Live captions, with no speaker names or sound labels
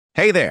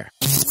Hey there!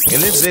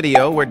 In this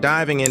video, we're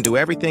diving into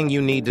everything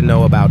you need to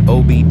know about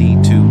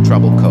OBD2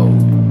 trouble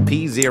code,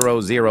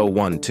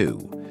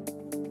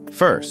 P0012.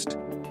 First,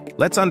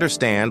 let's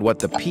understand what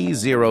the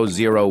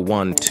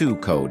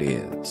P0012 code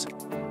is.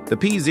 The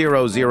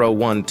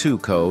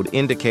P0012 code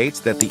indicates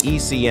that the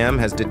ECM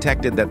has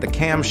detected that the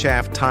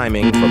camshaft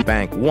timing for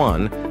bank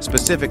 1,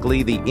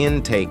 specifically the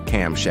intake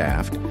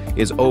camshaft,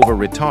 is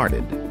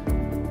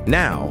over-retarded.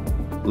 Now,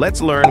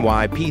 let's learn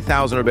why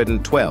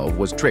P0012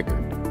 was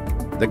triggered.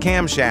 The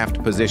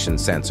camshaft position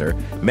sensor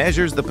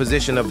measures the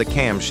position of the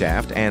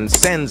camshaft and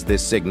sends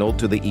this signal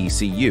to the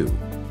ECU.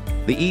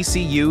 The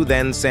ECU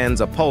then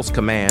sends a pulse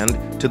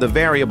command to the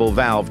variable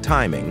valve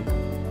timing,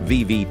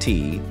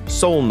 VVT,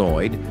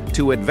 solenoid,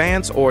 to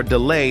advance or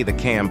delay the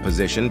cam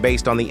position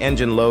based on the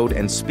engine load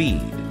and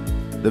speed.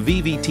 The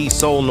VVT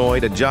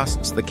solenoid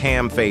adjusts the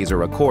cam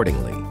phaser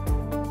accordingly.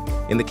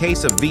 In the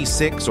case of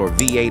V6 or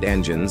V8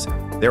 engines,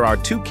 there are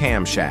two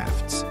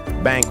camshafts,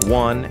 bank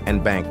 1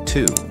 and bank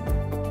 2.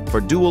 For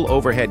dual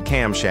overhead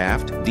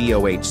camshaft,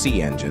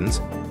 DOHC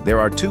engines, there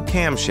are two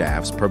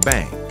camshafts per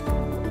bank,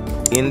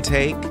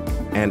 intake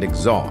and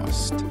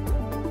exhaust.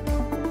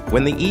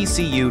 When the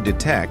ECU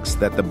detects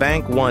that the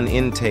bank 1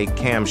 intake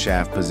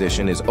camshaft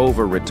position is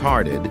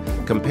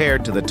over-retarded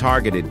compared to the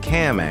targeted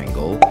cam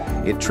angle,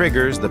 it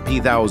triggers the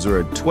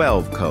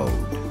P0012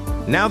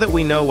 code. Now that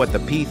we know what the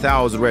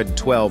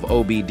P0012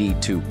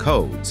 OBD2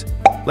 codes,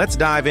 let's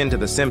dive into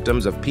the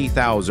symptoms of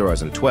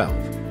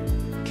P0012.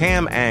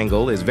 Cam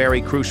angle is a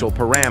very crucial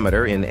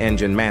parameter in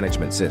engine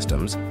management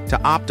systems to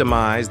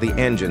optimize the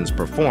engine's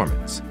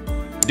performance.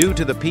 Due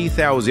to the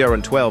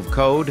P0012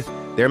 code,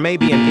 there may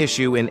be an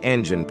issue in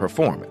engine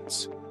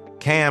performance.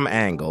 Cam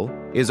angle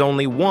is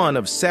only one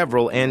of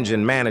several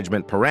engine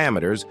management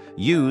parameters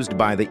used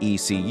by the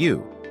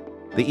ECU.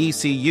 The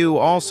ECU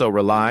also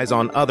relies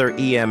on other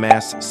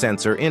EMS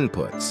sensor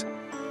inputs.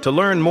 To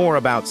learn more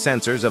about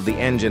sensors of the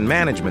engine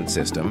management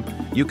system,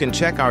 you can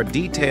check our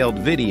detailed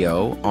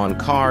video on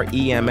car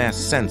EMS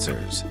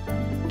sensors.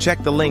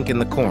 Check the link in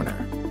the corner.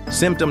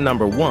 Symptom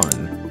number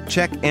 1,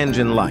 check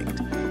engine light.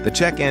 The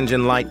check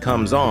engine light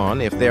comes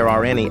on if there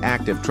are any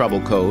active trouble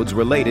codes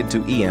related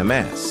to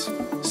EMS.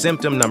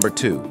 Symptom number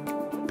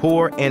 2,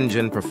 poor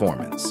engine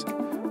performance.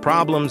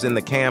 Problems in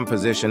the cam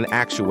position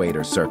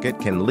actuator circuit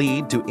can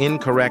lead to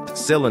incorrect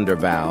cylinder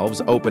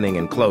valves opening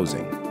and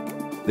closing.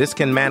 This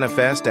can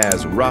manifest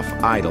as rough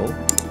idle,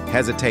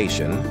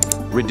 hesitation,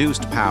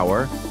 reduced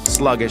power,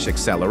 sluggish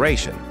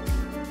acceleration.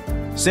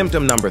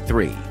 Symptom number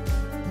 3,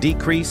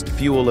 decreased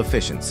fuel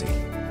efficiency.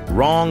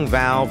 Wrong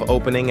valve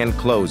opening and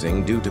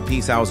closing due to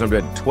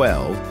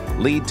P0012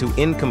 lead to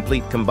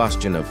incomplete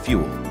combustion of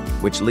fuel,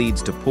 which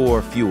leads to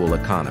poor fuel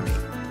economy.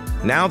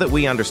 Now that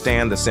we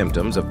understand the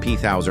symptoms of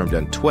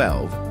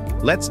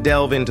P0012, let's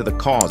delve into the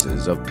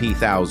causes of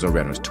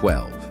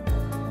P0012.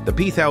 The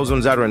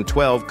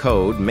P0012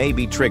 code may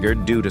be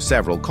triggered due to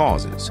several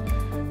causes.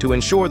 To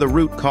ensure the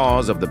root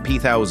cause of the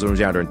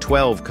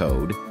P0012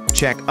 code,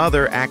 check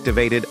other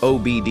activated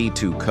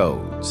OBD2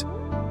 codes.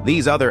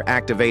 These other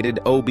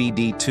activated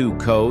OBD2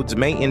 codes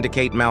may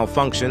indicate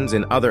malfunctions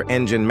in other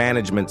engine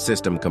management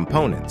system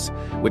components,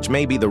 which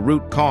may be the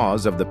root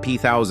cause of the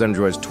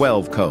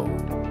P0012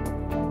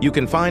 code. You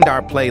can find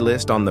our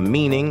playlist on the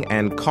meaning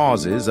and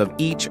causes of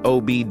each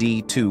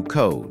OBD2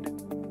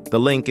 code. The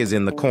link is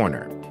in the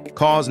corner.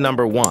 Cause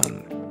number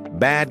 1,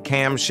 bad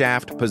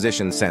camshaft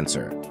position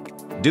sensor.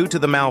 Due to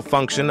the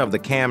malfunction of the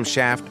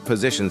camshaft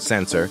position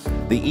sensor,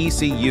 the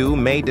ECU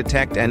may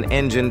detect an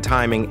engine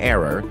timing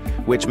error,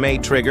 which may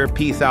trigger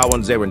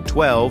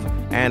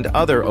P0012 and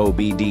other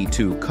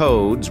OBD2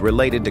 codes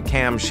related to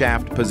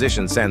camshaft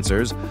position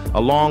sensors,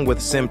 along with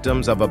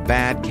symptoms of a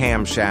bad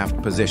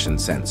camshaft position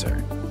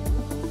sensor.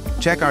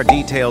 Check our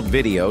detailed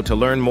video to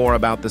learn more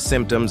about the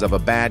symptoms of a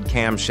bad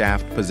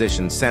camshaft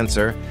position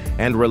sensor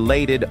and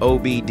related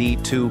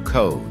OBD2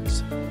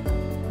 codes.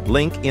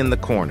 Link in the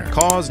corner.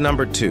 Cause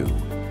number 2,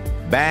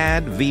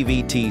 bad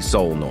VVT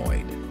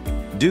solenoid.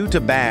 Due to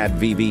bad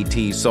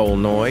VVT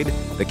solenoid,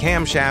 the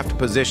camshaft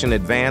position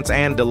advance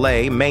and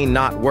delay may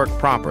not work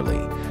properly,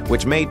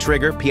 which may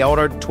trigger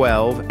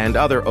P0012 and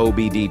other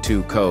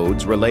OBD2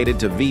 codes related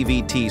to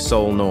VVT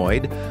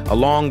solenoid,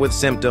 along with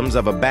symptoms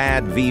of a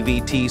bad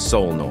VVT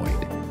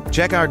solenoid.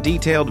 Check our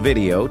detailed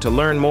video to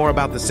learn more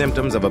about the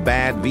symptoms of a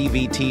bad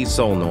VVT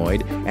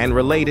solenoid and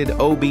related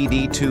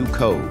OBD2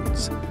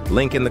 codes.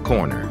 Link in the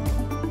corner.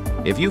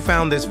 If you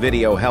found this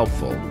video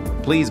helpful,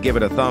 please give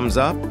it a thumbs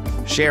up,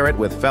 share it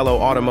with fellow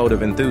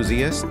automotive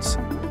enthusiasts,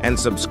 and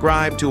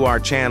subscribe to our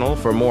channel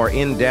for more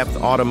in-depth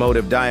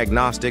automotive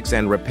diagnostics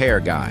and repair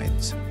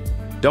guides.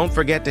 Don't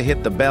forget to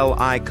hit the bell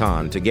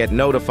icon to get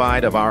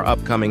notified of our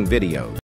upcoming videos.